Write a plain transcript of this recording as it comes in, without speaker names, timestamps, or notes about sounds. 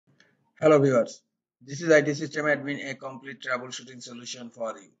Hello viewers, this is IT System Admin, a complete troubleshooting solution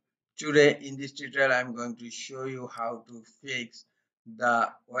for you. Today in this tutorial I am going to show you how to fix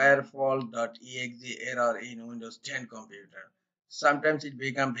the WerFault.exe error in Windows 10 computer. Sometimes it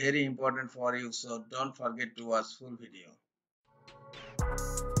becomes very important for you, so don't forget to watch full video.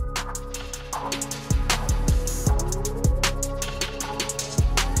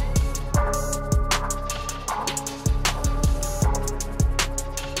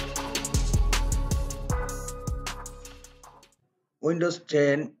 Windows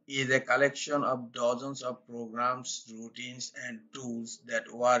 10 is a collection of dozens of programs, routines, and tools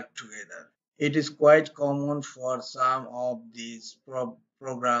that work together. It is quite common for some of these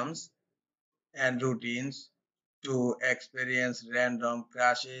programs and routines to experience random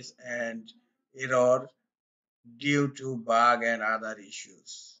crashes and errors due to bug and other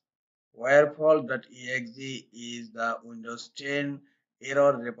issues. WerFault.exe is the Windows 10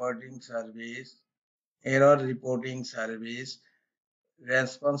 error reporting service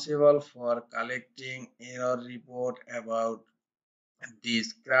responsible for collecting error report about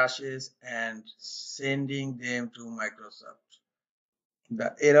these crashes and sending them to Microsoft.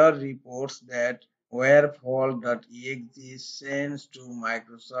 The error reports that WerFault.exe sends to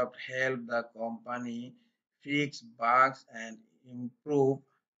Microsoft help the company fix bugs and improve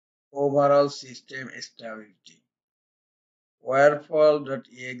overall system stability.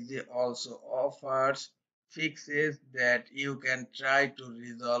 WerFault.exe also offers fixes that you can try to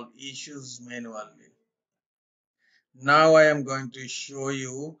resolve issues manually. Now I am going to show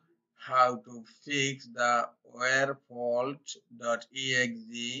you how to fix the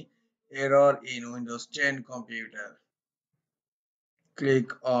WerFault.exe error in Windows 10 computer.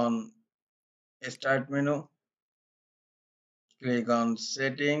 Click on Start menu, click on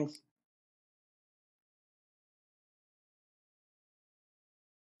Settings.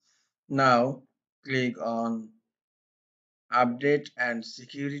 Now click on Update and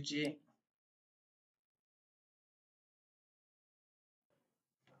Security.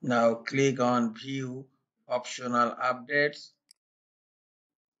 Now click on View Optional Updates.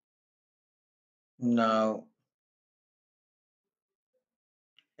 Now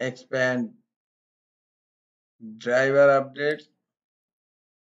expand Driver Updates.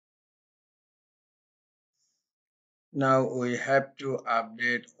 Now we have to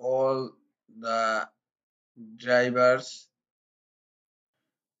update all the drivers.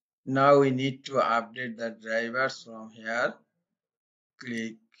 Now we need to update the drivers from here.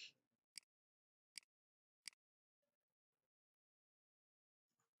 Click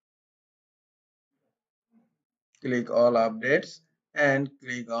all updates and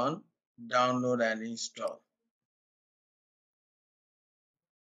click on download and install.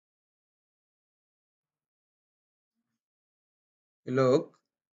 Look,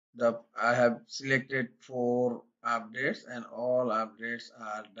 I have selected 4 updates and all updates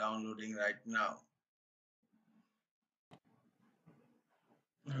are downloading right now.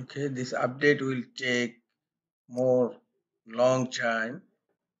 Okay, this update will take more long time,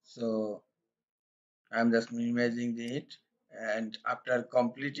 so I'm just minimizing it, and after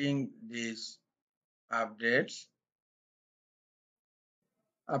completing these updates,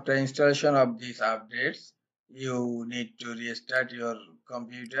 after installation of these updates, you need to restart your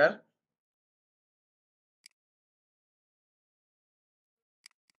computer.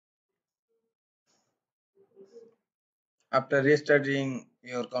 After restarting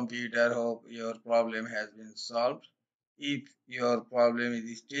your computer, hope your problem has been solved. If your problem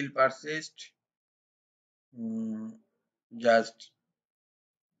is still persist, just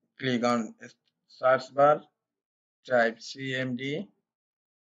click on search bar, type cmd,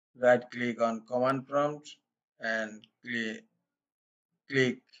 right click on command prompt and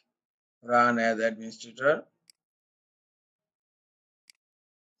click run as administrator.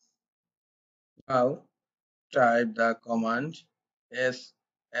 Now type the command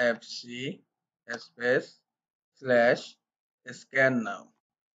sfc space / scan now.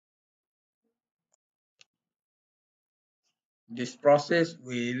 This process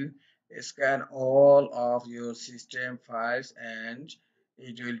will scan all of your system files and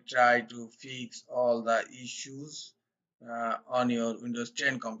it will try to fix all the issues on your Windows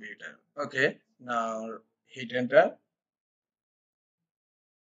 10 computer. Okay, now hit enter.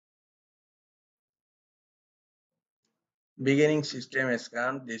 Beginning system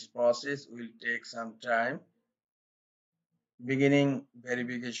scan. This process will take some time. Beginning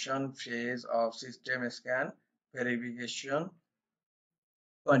verification phase of system scan. Verification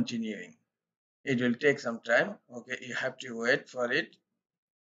continuing. It will take some time. Okay, you have to wait for it.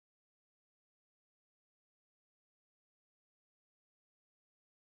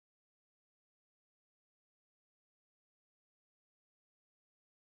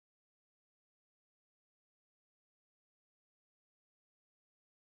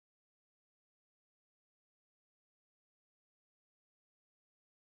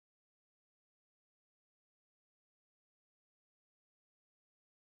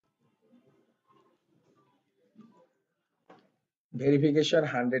 Verification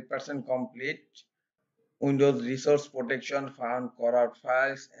 100% complete. Windows Resource Protection found corrupt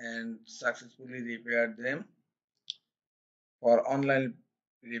files and successfully repaired them. For online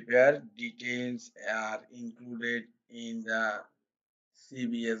repair, details are included in the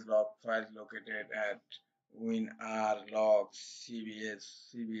CBS log file located at winrlogs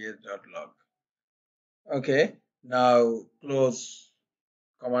cbs.log. Okay, now close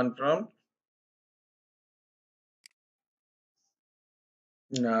command prompt.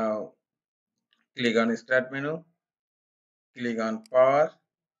 Now click on Start menu, click on Power,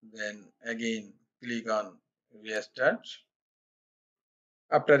 then again click on Restart.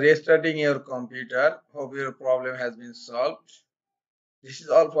 After restarting your computer, hope your problem has been solved. This is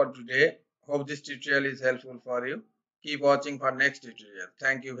all for today. Hope this tutorial is helpful for you. Keep watching for next tutorial.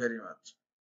 Thank you very much.